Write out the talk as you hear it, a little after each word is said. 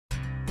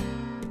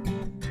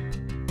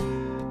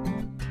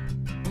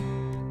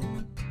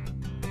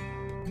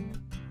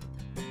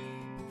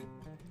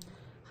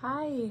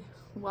Hi,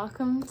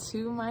 welcome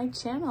to my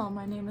channel.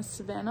 My name is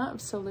Savannah of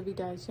Sewlivi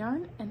Dyes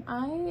Yarn, and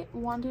I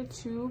wanted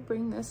to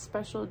bring this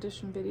special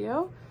edition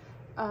video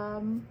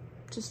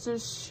just to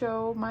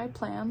show my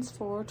plans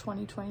for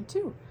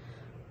 2022.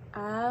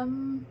 I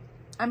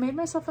made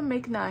myself a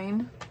make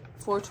 9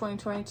 for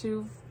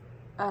 2022,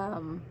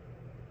 and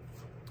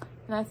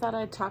I thought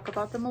I'd talk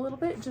about them a little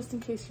bit just in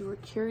case you were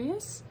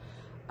curious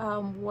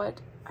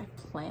what I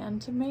plan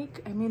to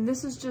make. I mean,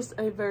 this is just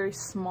a very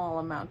small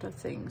amount of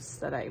things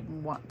that I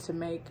want to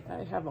make.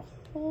 I have a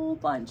whole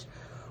bunch,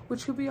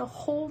 which could be a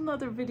whole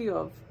nother video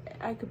of,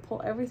 I could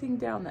pull everything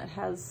down that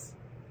has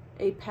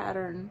a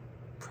pattern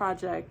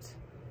project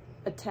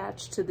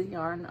attached to the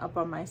yarn up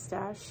on my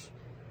stash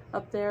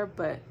up there,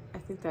 but I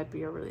think that'd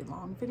be a really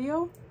long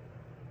video.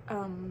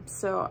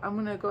 So I'm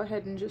gonna go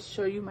ahead and just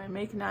show you my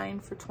make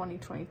 9 for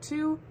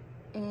 2022,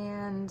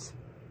 and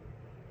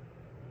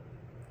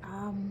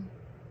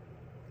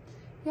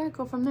yeah,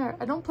 go from there.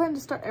 I don't plan to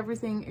start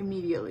everything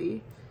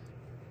immediately.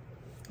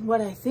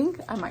 What I think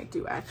I might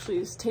do actually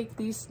is take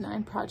these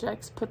 9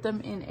 projects, put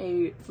them in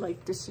a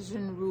like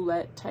decision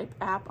roulette type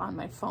app on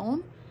my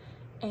phone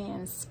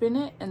and spin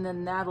it, and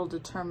then that'll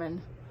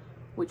determine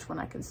which one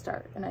I can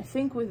start. And I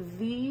think with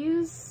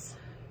these,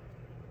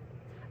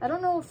 I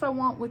don't know if I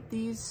want with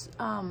these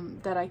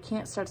that I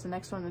can't start the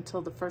next one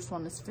until the first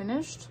one is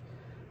finished.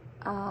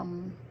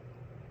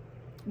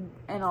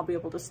 And I'll be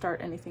able to start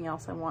anything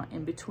else I want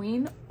in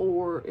between,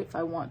 or if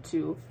I want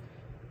to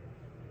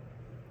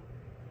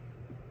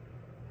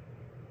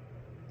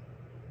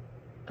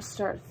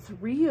start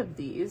 3 of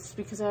these,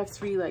 because I have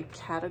 3 like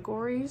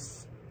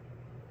categories,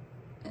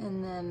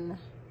 and then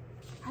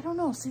I don't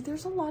know. See,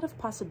 there's a lot of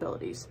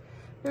possibilities.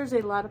 There's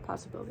a lot of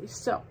possibilities.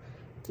 So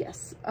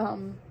yes,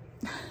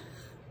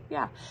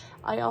 yeah,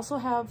 I also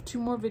have 2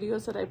 more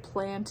videos that I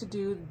plan to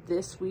do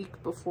this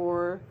week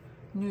before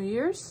New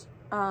Year's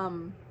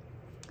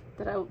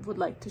that I would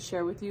like to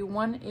share with you.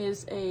 One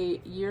is a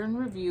year in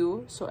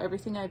review, so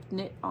everything I've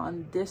knit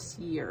on this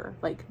year,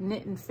 like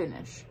knit and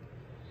finish,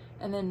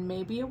 and then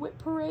maybe a whip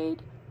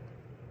parade.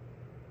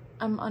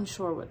 I'm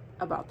unsure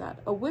about that.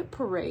 A whip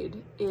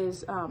parade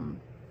is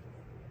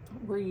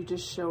where you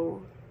just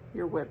show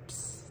your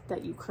whips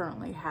that you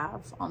currently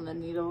have on the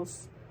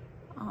needles.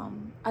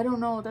 I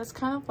don't know, that's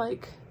kind of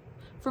like,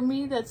 for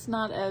me, that's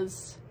not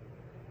as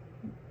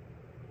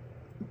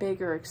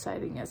big or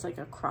exciting as like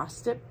a cross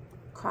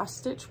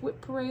stitch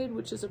whip parade,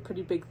 which is a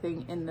pretty big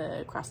thing in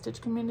the cross stitch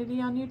community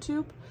on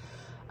YouTube.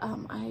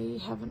 I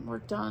haven't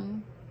worked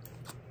on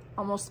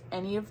almost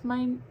any of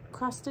my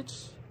cross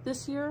stitch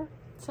this year,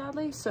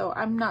 sadly, so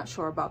I'm not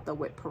sure about the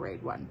whip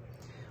parade one.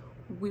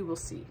 We will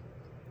see.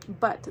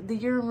 But the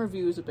year in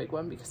review is a big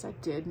one because I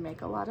did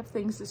make a lot of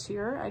things this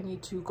year. I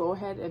need to go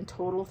ahead and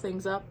total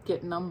things up,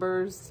 get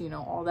numbers, you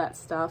know, all that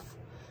stuff.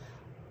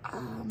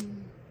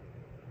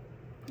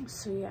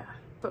 So yeah,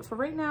 but for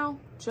right now,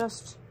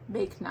 just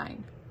make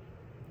 9.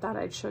 Thought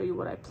I'd show you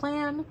what I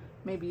plan.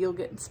 Maybe you'll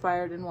get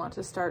inspired and want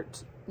to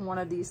start one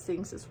of these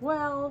things as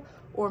well,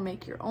 or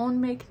make your own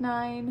make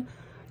 9.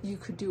 You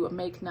could do a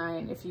make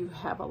 9 if you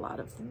have a lot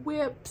of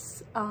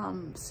whips.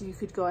 So you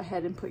could go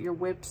ahead and put your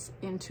whips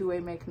into a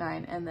make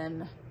 9 and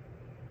then,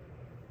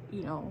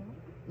 you know,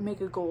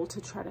 make a goal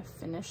to try to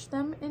finish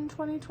them in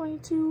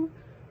 2022.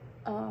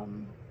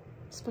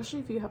 Especially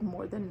if you have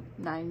more than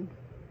 9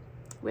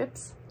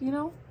 whips, you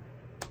know,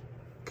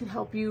 could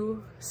help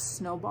you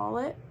snowball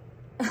it,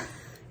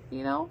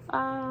 you know.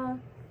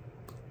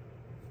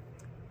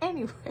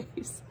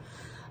 Anyways,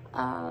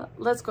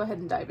 let's go ahead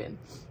and dive in.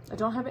 I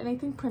don't have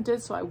anything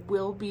printed, so I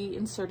will be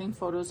inserting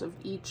photos of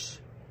each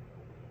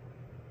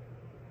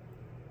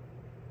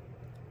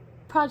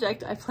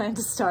project I plan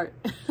to start.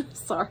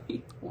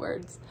 Sorry,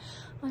 words.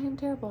 I am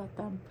terrible at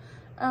them.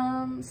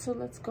 So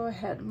let's go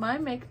ahead. My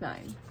make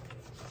 9.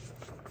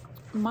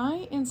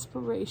 My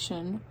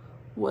inspiration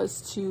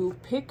was to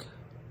pick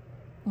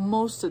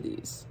most of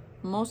these.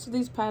 Most of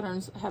these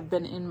patterns have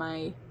been in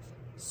my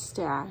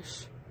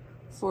stash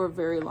for a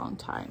very long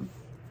time.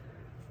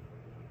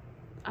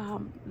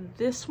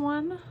 This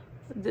one,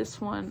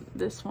 this one,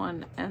 this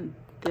one, and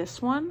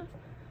this one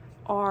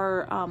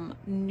are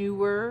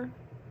newer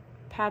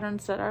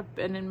patterns that have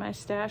been in my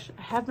stash.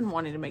 I have been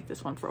wanting to make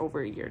this one for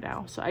over a year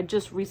now. So I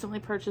just recently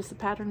purchased the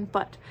pattern,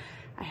 but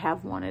I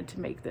have wanted to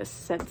make this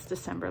since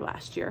December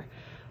last year.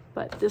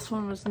 But this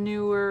one was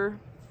newer,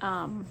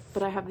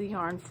 but I have the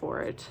yarn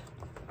for it.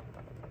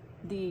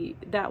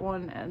 That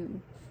one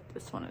and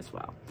this one as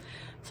well.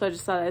 So I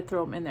just thought I'd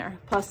throw them in there.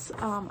 Plus,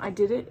 I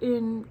did it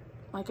in,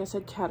 like I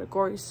said,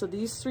 categories. So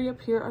these 3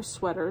 up here are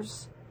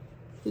sweaters,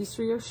 these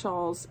 3 are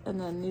shawls,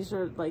 and then these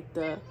are like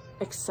the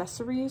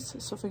accessories.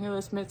 So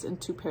fingerless mitts and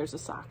 2 pairs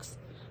of socks.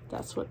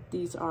 That's what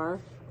these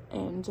are.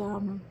 And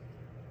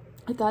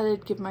I thought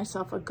I'd give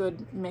myself a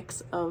good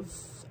mix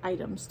of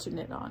items to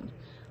knit on.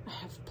 I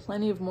have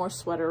plenty of more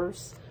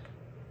sweaters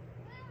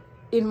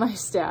in my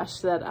stash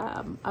that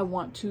I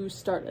want to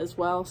start as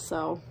well,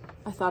 so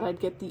I thought I'd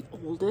get the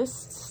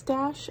oldest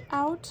stash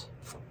out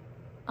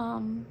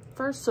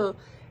first. So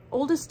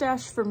oldest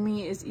stash for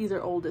me is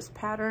either oldest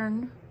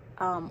pattern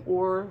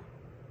or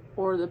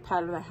the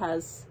pattern that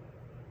has,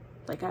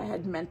 like, I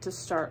had meant to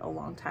start a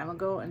long time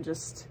ago and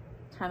just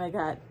kind of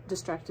got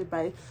distracted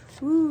by,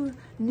 ooh,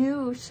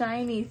 new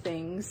shiny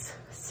things.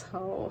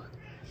 So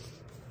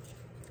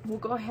we'll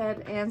go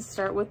ahead and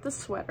start with the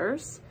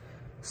sweaters.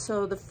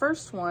 So the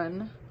first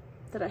one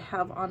that I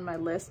have on my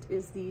list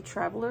is the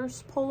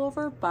Traveler's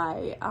Pullover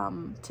by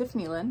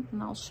Tiffany Lynn,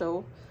 and I'll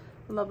show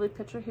a lovely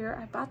picture here.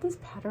 I bought this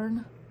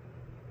pattern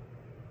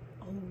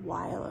a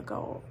while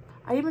ago.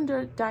 I even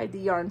dyed the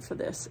yarn for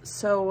this,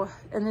 so,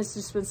 and it's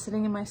just been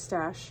sitting in my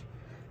stash.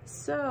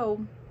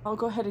 So I'll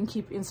go ahead and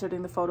keep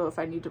inserting the photo if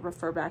I need to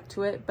refer back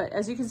to it. But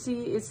as you can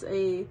see, it's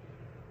a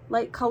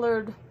light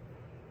colored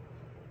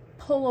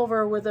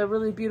pullover with a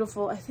really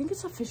beautiful, I think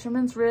it's a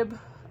fisherman's rib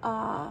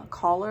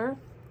collar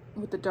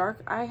with the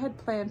dark. I had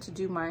planned to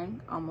do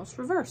mine almost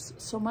reverse.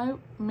 So my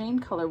main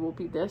color will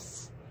be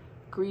this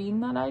green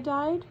that I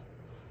dyed.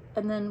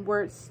 And then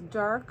where it's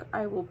dark,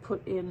 I will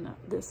put in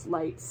this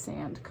light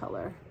sand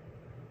color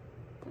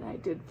that I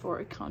did for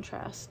a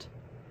contrast.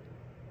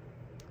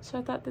 So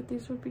I thought that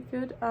these would be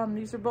good.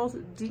 These are both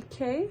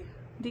DK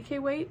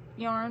weight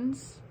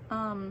yarns.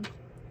 So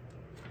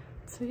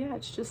yeah,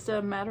 it's just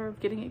a matter of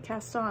getting it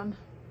cast on.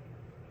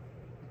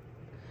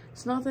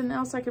 There's nothing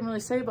else I can really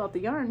say about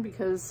the yarn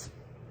because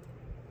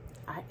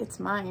it's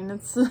mine.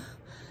 It's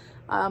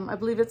I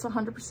believe it's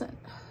 100%.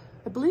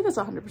 I believe it's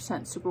 100%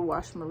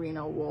 superwash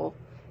merino wool.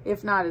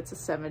 If not, it's a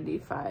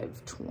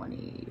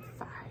 75-25.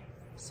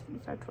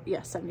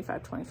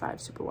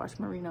 75-25 superwash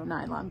merino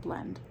nylon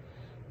blend.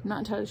 I'm not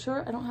entirely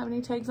sure. I don't have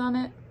any tags on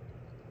it.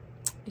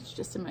 It's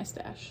just in my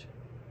stash.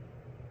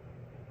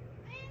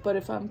 But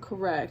if I'm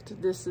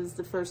correct, this is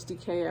the first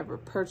DK I ever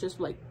purchased,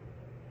 like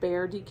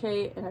bare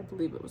DK, and I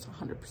believe it was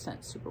 100%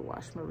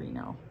 superwash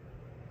merino.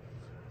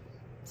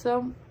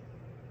 So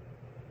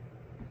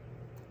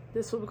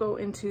this will go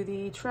into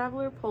the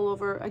Traveler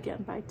Pullover,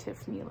 again by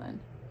Tiffany Lynn.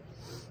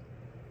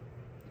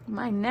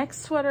 My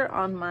next sweater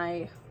on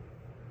my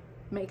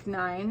Make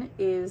 9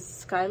 is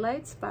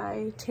Skylights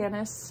by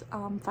Tanis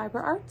Fiber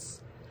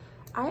Arts.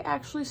 I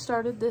actually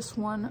started this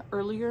one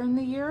earlier in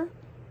the year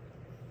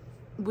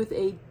with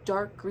a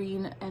dark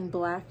green and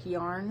black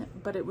yarn,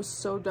 but it was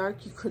so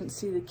dark you couldn't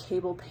see the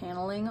cable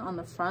paneling on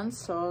the front,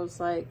 so I was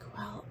like,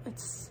 well,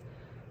 it's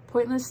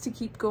pointless to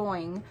keep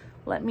going.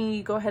 Let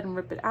me go ahead and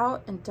rip it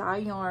out and dye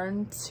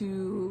yarn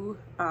to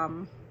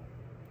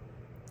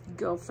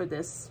go for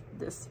this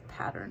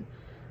pattern.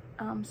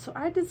 So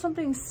I did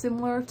something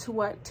similar to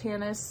what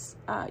Tanis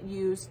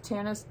used.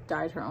 Tanis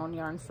dyed her own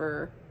yarn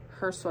for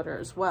her sweater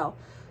as well.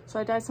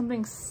 So I dyed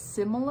something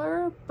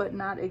similar, but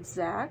not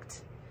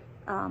exact.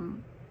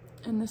 And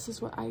this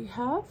is what I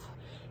have.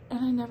 And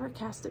I never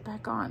cast it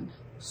back on.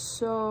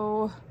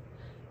 So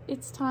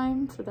it's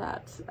time for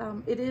that.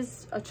 It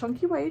is a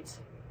chunky weight.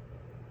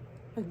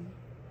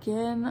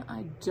 Again,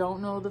 I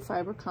don't know the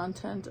fiber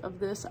content of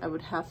this. I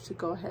would have to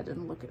go ahead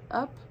and look it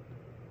up.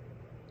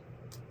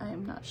 I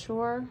am not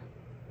sure,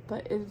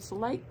 but it's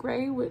light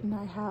gray and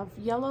I have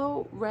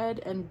yellow,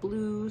 red, and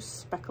blue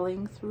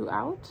speckling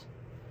throughout.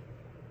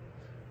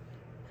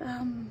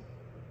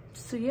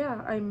 So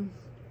yeah, I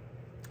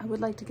would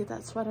like to get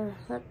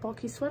that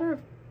bulky sweater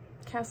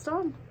cast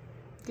on.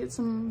 Get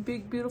some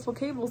big, beautiful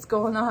cables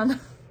going on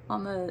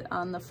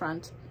the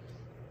front.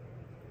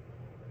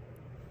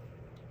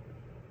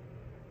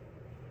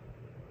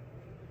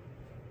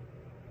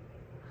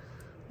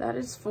 That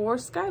is for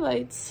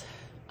Skylights.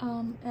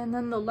 And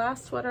then the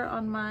last sweater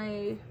on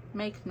my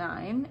Make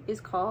 9 is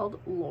called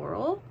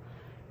Laurel,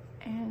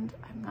 and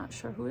I'm not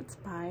sure who it's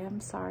by. I'm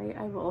sorry.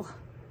 I will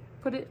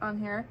put it on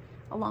here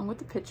along with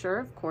the picture,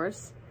 of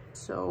course.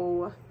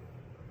 So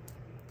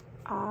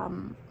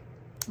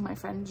my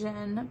friend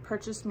Jen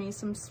purchased me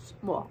some,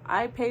 well,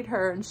 I paid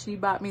her and she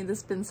bought me the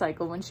spin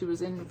cycle when she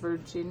was in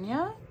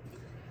Virginia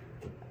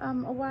a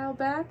while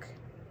back.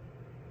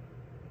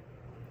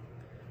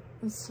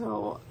 And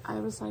so I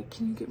was like,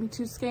 can you get me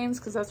 2 skeins?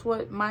 Because that's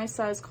what my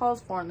size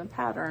calls for in the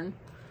pattern.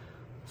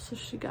 So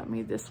she got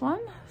me this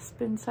one,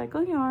 Spin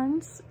Cycle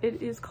Yarns.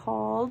 It is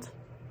called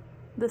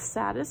The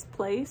Saddest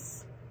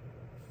Place.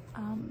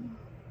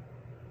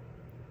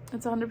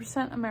 It's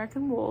 100%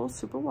 American wool,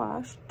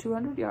 superwash,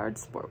 200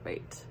 yards, sport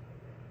weight.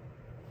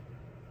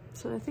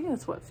 So I think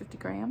that's what, 50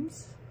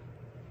 grams?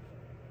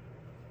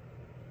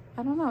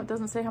 I don't know, it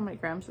doesn't say how many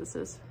grams this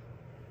is.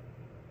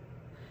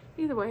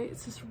 Either way,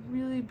 it's this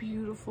really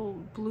beautiful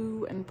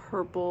blue and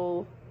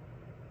purple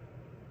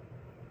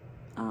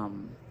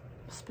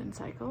spin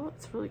cycle.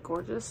 It's really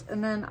gorgeous.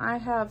 And then I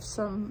have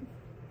some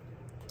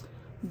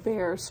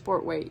bare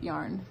sport weight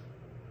yarn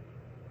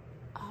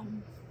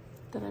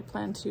that I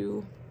plan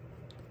to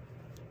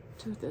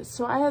do this.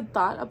 So I had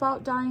thought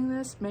about dyeing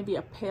this, maybe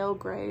a pale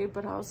gray,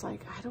 but I was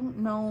like, I don't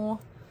know.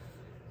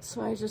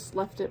 So I just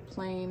left it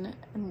plain,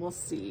 and we'll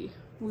see.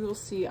 We will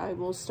see. I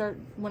will start,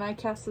 when I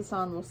cast this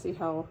on, we'll see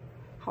how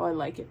I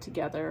like it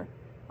together.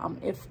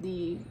 If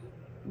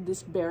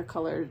this bare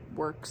color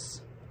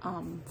works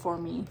for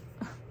me.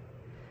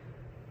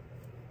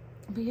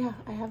 But yeah,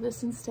 I have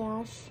this in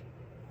stash.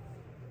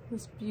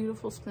 This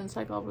beautiful spin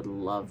cycle. I would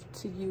love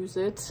to use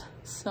it,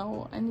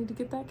 so I need to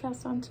get that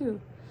cast on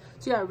too.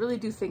 So yeah, I really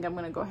do think I'm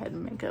gonna go ahead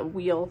and make a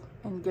wheel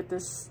and get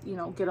this, you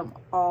know, get them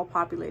all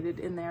populated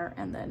in there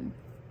and then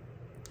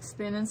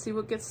spin and see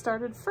what gets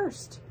started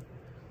first.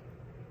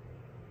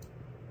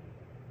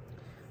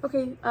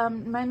 Okay,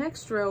 my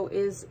next row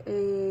is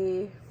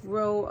a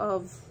row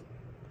of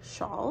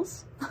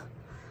shawls.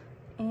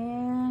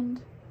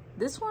 And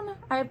this one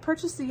I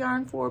purchased the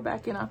yarn for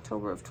back in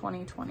October of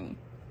 2020.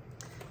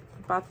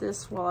 I bought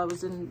this while I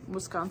was in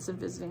Wisconsin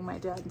visiting my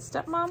dad and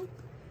stepmom.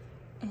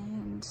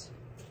 And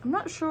I'm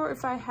not sure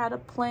if I had a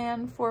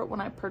plan for it when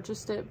I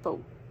purchased it, but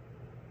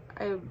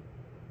I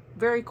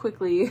very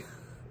quickly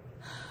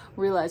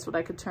realized what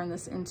I could turn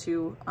this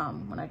into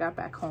when I got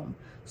back home.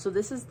 So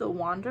this is the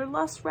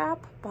Wanderlust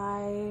wrap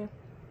by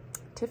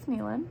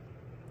Tiffany Lynn,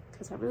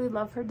 because I really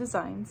love her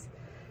designs.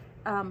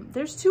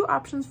 There's two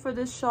options for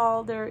this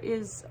shawl. There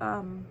is,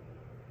 I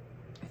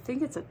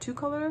think it's a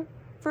 2-color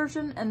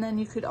version, and then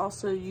you could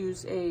also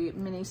use a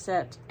mini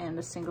set and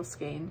a single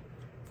skein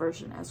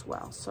version as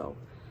well. So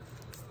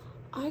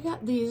I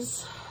got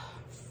these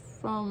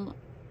from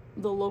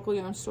the local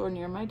yarn store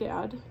near my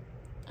dad.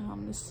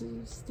 This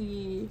is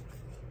the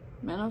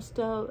Manos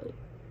del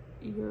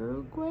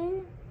Uruguay?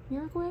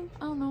 I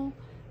don't know.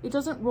 It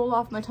doesn't roll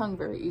off my tongue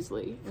very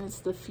easily. And it's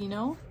the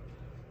Fino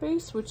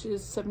base, which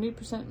is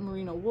 70%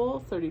 merino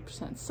wool,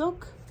 30%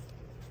 silk.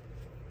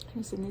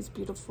 And it's in these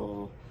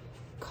beautiful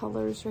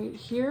colors right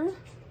here.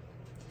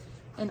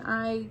 And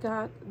I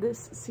got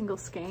this single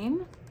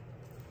skein.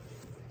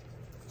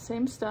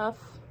 Same stuff.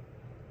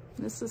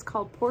 This is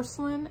called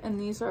Porcelain,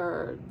 and these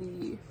are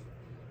the,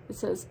 it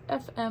says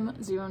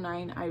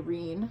FM09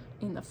 Irene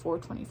in the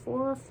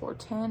 424,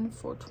 410,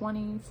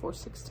 420,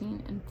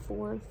 416, and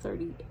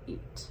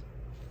 438.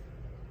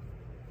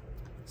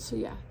 So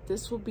yeah,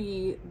 this will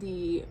be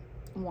the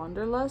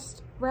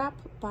Wanderlust wrap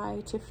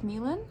by Tiffany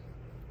Lynn.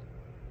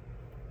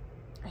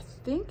 I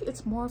think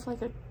it's more of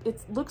like a,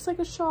 it looks like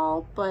a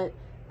shawl, but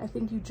I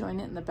think you join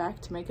it in the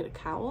back to make it a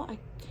cowl. I'm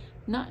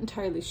not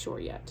entirely sure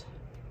yet,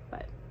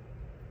 but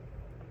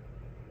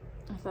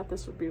I thought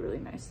this would be really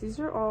nice. These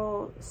are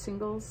all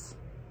singles.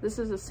 This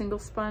is a single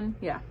spun.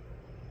 Yeah,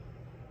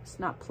 it's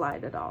not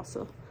plied at all,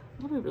 so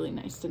it'll be really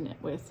nice to knit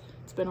with.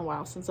 It's been a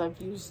while since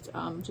I've used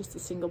just a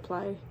single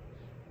ply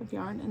of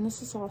yarn, and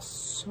this is all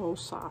so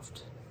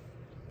soft.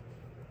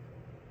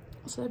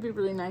 So that'd be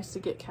really nice to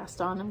get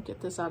cast on and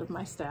get this out of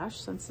my stash,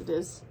 since it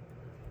is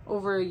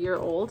over a year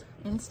old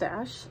in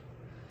stash.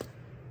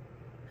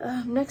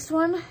 Next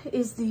one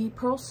is the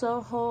Pearl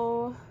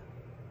Soho.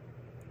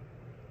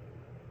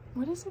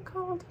 What is it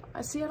called?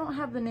 I see I don't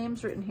have the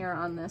names written here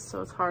on this,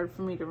 so it's hard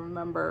for me to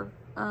remember.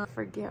 I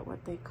forget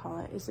what they call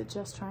it. Is it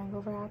just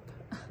triangle wrap?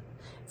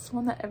 It's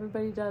one that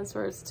everybody does,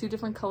 where it's two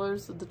different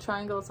colors. The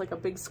triangle is like a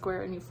big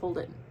square and you fold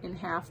it in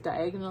half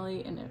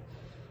diagonally, and it,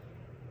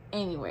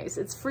 anyways,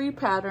 it's free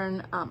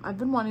pattern. I've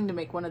been wanting to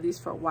make one of these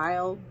for a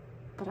while,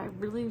 but I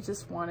really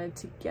just wanted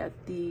to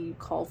get the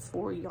call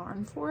for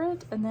yarn for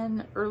it. And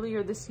then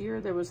earlier this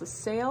year there was a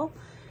sale,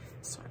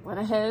 so I went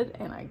ahead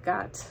and I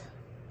got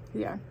the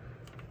yarn.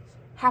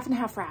 Half and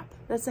half wrap.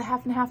 That's a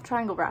half and half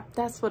triangle wrap.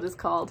 That's what it's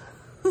called.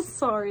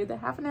 Sorry, the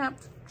half and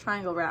half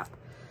triangle wrap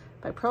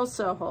by Pearl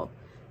Soho.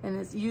 And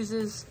it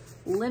uses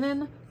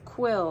linen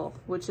quill,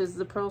 which is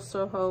the Pearl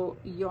Soho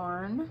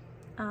yarn.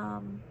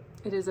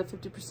 It is a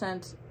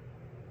 50%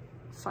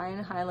 fine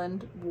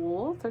Highland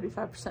wool,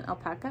 35%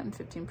 alpaca, and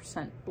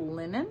 15%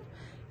 linen.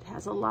 It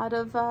has a lot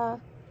of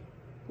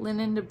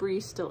linen debris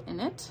still in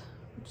it,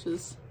 which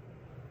is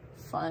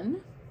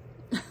fun.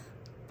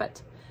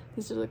 But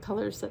these are the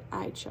colors that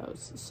I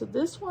chose. So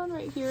this one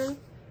right here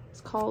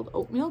is called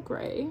Oatmeal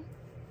Gray,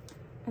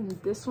 and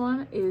this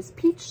one is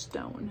Peach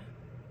Stone.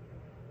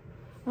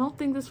 I don't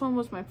think this one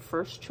was my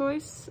first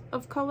choice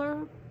of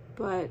color,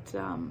 but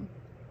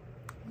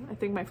I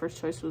think my first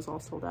choice was all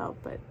sold out,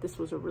 but this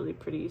was a really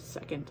pretty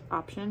second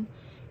option,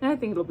 and I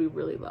think it'll be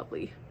really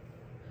lovely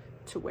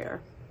to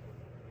wear.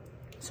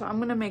 So I'm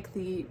gonna make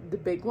the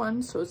big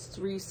one, so it's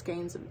 3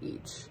 skeins of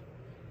each.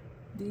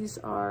 These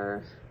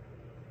are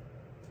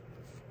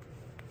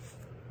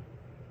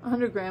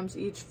 100 grams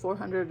each,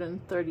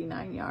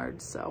 439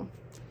 yards, so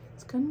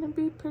it's gonna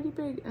be pretty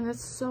big, and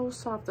it's so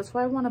soft. That's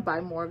why I want to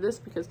buy more of this,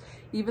 because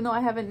even though I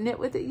haven't knit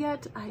with it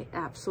yet, I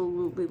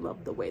absolutely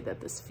love the way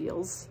that this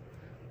feels.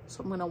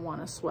 So I'm gonna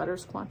want a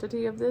sweater's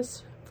quantity of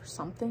this for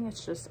something.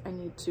 It's just I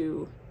need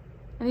to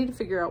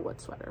figure out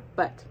what sweater,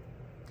 but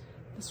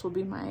this will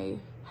be my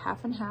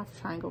half and half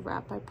triangle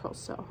wrap by Pearl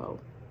Soho.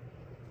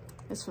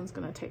 This one's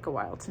gonna take a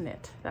while to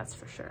knit, that's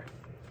for sure.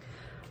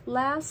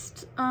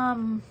 Last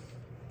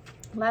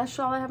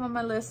shawl I have on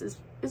my list is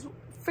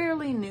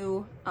fairly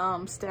new,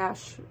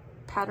 stash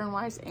pattern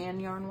wise and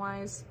yarn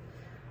wise.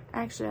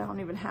 Actually, I don't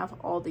even have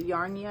all the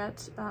yarn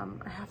yet. I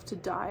have to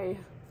dye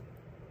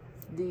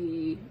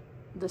the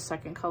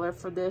second color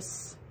for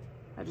this.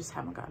 I just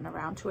haven't gotten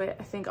around to it.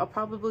 I think I'll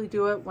probably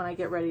do it when I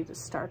get ready to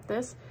start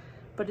this,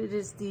 but it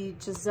is the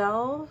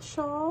Giselle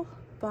shawl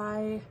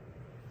by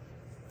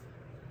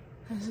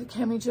Is it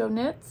Cami Jo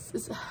Knits?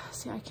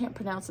 See, I can't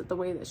pronounce it the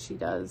way that she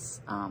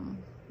does.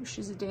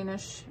 She's a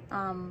Danish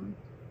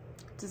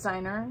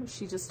designer.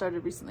 She just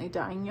started recently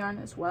dyeing yarn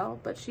as well,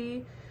 but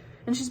she's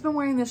been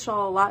wearing this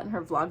shawl a lot in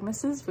her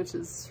vlogmases, which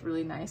is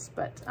really nice.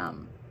 But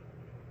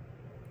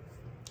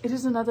it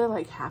is another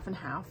like half and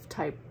half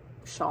type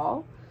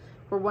shawl,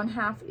 where one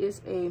half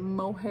is a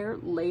mohair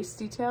lace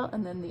detail,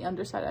 and then the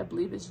underside I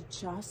believe is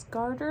just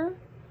garter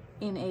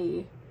in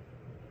a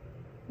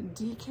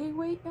DK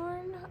weight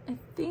yarn. I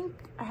think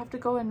I have to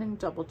go in and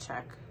double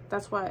check.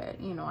 That's why,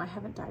 you know, I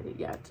haven't dyed it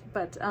yet.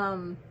 But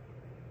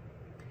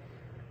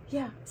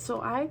yeah,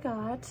 so I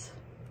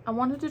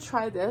wanted to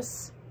try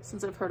this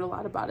since I've heard a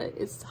lot about it.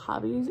 It's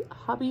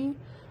Hobby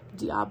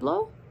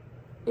Diablo.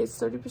 It's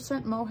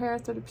 30% mohair,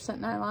 30%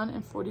 nylon,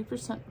 and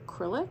 40%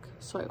 acrylic.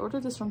 So I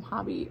ordered this from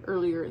Hobby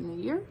earlier in the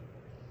year,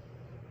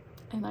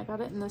 and I got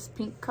it in this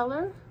pink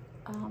color.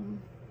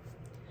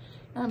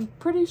 I'm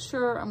pretty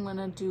sure I'm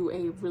gonna do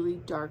a really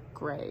dark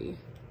gray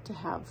to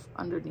have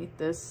underneath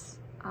this.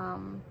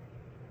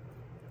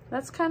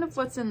 That's kind of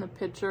what's in the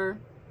picture.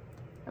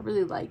 I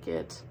really like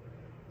it,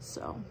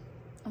 so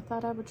I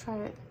thought I would try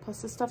it.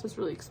 Plus this stuff is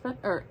really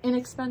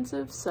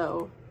inexpensive,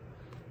 so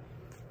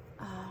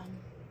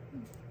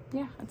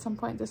yeah, at some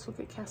point this will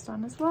get cast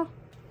on as well.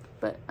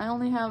 But I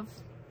only have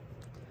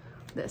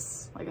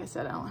this. Like I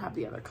said, I don't have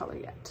the other color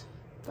yet,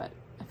 but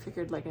I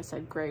figured, like I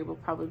said, gray will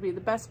probably be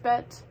the best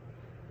bet.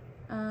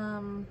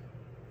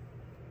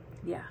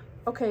 Yeah,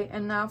 okay,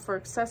 and now for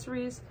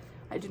accessories,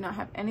 I do not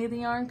have any of the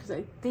yarn because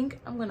I think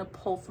I'm gonna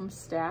pull from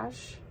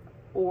stash,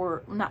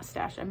 or not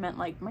stash, I meant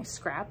like my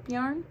scrap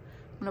yarn.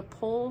 I'm gonna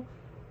pull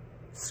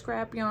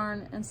scrap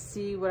yarn and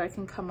see what I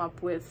can come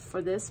up with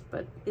for this,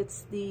 but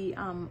it's the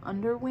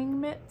underwing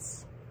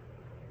mitts.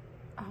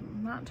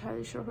 I'm not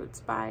entirely sure who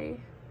it's by,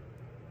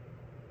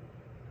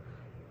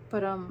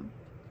 but I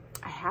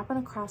happened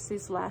across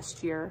these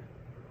last year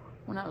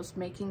when I was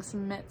making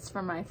some mitts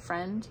for my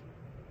friend,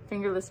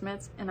 fingerless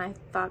mitts, and I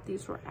thought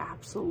these were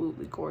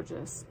absolutely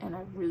gorgeous, and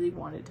I really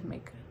wanted to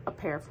make a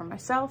pair for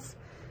myself.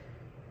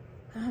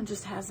 It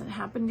just hasn't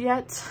happened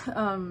yet.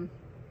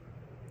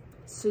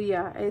 So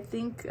yeah, I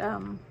think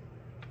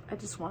I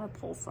just want to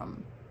pull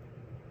from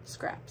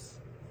scraps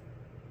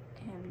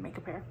and make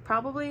a pair.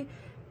 Probably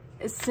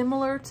as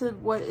similar to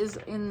what is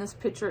in this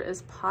picture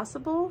as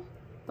possible,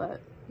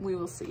 but we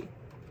will see.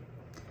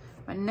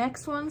 My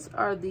next ones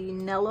are the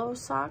Nello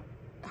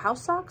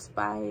house socks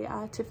by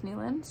Tiffany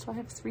Lynn. So I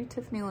have 3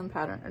 Tiffany Lynn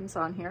patterns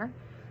on here.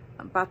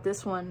 I bought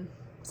this one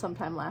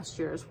sometime last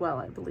year as well,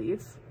 I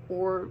believe,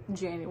 or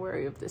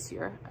January of this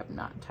year. I'm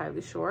not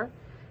entirely sure.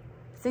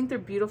 I think they're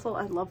beautiful.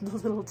 I love the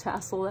little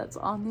tassel that's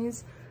on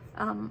these.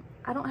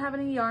 I don't have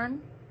any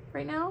yarn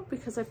right now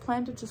because I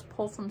plan to just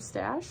pull from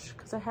stash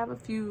because I have a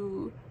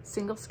few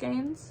single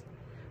skeins,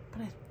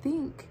 but I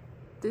think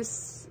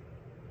this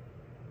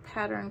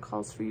pattern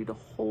calls for you to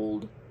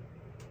hold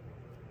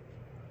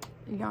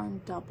yarn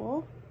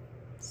double,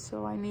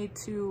 so I need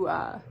to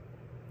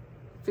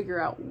figure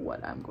out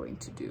what I'm going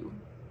to do.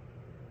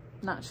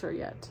 Not sure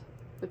yet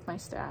with my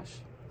stash.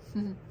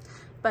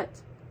 But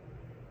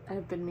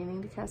I've been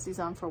meaning to cast these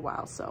on for a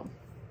while, so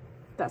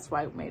that's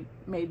why I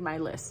made my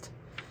list.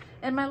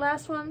 And my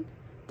last one,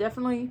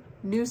 definitely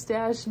new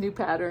stash, new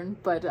pattern,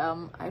 but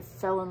I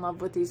fell in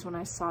love with these when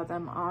I saw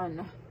them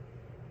on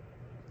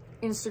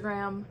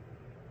Instagram.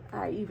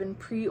 I even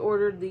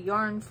pre-ordered the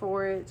yarn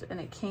for it and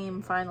it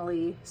came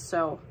finally,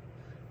 so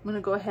I'm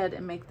gonna go ahead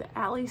and make the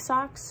Alley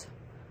socks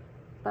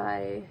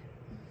by,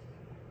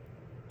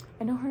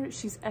 I know her,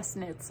 she's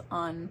S-Knits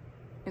on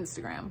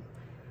Instagram,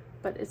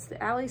 but it's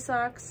the Alley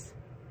socks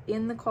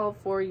in the call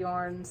for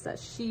yarns that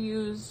she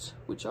used,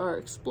 which are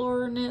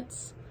Explorer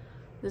knits.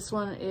 This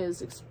one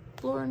is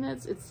Explorer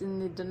knits. It's in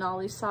the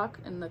Denali sock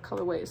and the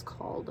colorway is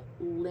called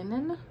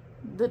Linen.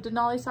 The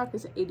Denali sock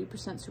is 80%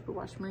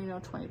 superwash merino,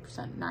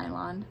 20%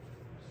 nylon.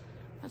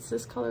 That's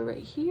this color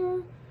right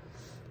here.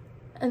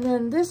 And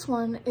then this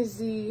one is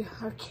the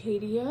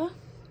Arcadia.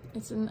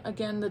 It's in,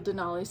 again, the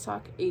Denali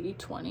sock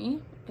 80-20.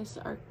 It's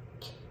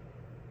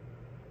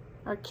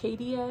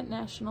Arcadia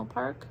National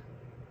Park.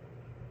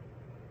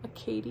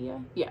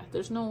 Acadia, yeah,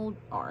 there's no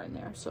R in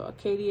there, so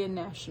Acadia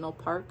National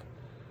Park.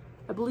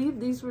 I believe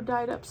these were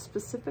dyed up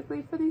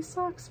specifically for these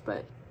socks,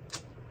 but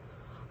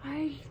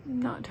I'm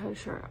not entirely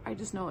sure. I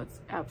just know it's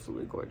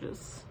absolutely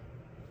gorgeous.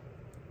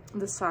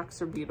 The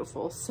socks are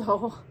beautiful,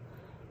 so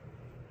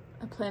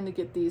I plan to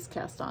get these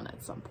cast on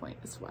at some point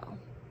as well.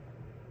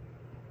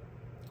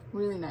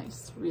 Really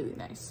nice, really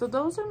nice. So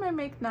those are my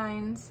make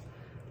 9s.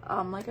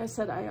 Like I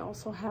said, I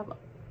also have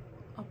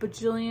a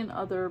bajillion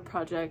other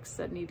projects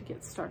that need to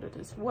get started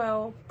as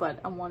well, but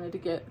I wanted to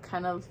get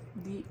kind of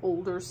the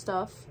older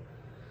stuff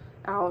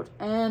out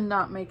and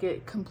not make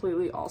it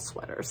completely all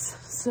sweaters.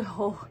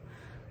 So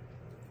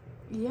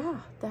yeah,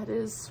 that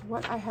is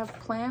what I have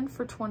planned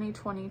for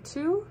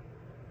 2022.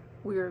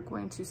 We are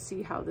going to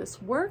see how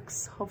this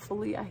works.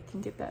 Hopefully I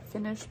can get that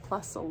finished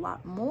plus a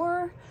lot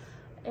more.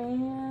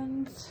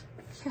 And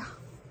yeah,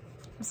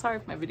 I'm sorry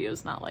if my video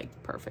is not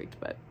like perfect,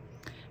 but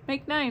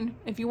Make 9.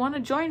 If you want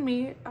to join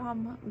me,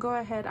 go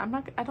ahead. I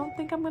don't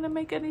think I'm gonna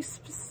make any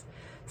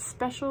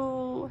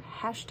special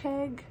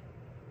hashtag.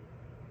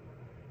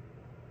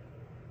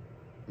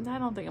 I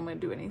don't think I'm gonna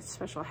do any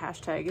special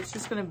hashtag. It's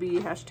just gonna be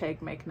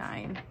hashtag make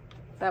 9.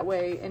 That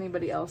way,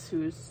 anybody else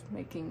who's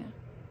making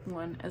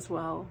one as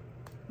well,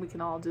 we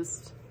can all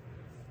just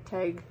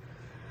tag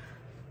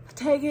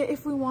it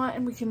if we want,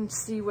 and we can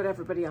see what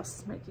everybody else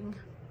is making.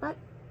 But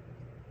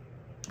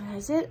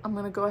that's it. I'm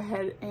gonna go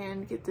ahead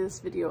and get this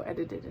video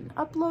edited and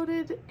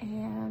uploaded,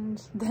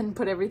 and then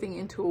put everything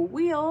into a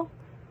wheel,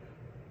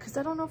 because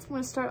I don't know if I'm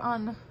gonna start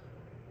on,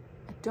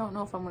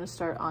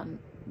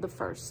 the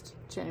 1st,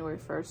 January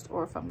 1st,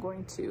 or if I'm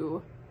going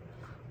to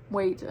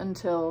wait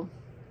until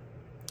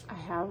I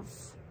have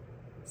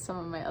some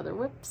of my other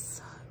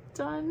whips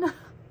done.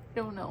 I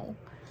don't know.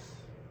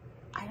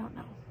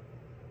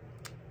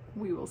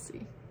 We will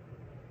see.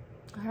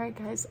 All right,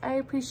 guys, I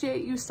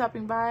appreciate you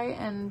stopping by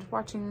and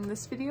watching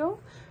this video.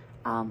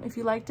 If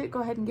you liked it,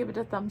 go ahead and give it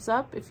a thumbs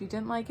up. If you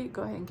didn't like it,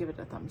 go ahead and give it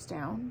a thumbs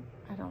down.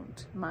 I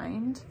don't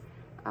mind.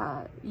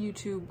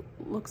 YouTube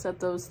looks at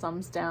those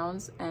thumbs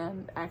downs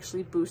and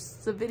actually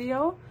boosts the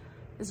video,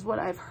 is what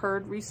I've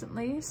heard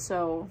recently.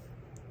 So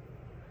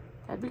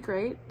that'd be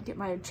great. Get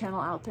my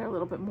channel out there a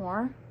little bit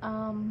more.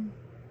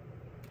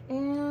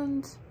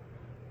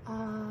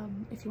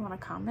 If you want to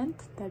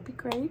comment, that'd be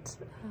great.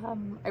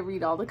 I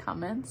read all the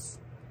comments.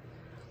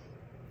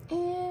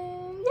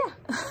 And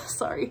yeah,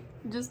 sorry,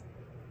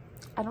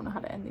 I don't know how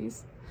to end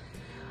these.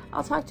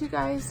 I'll talk to you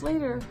guys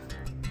later.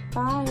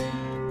 Bye.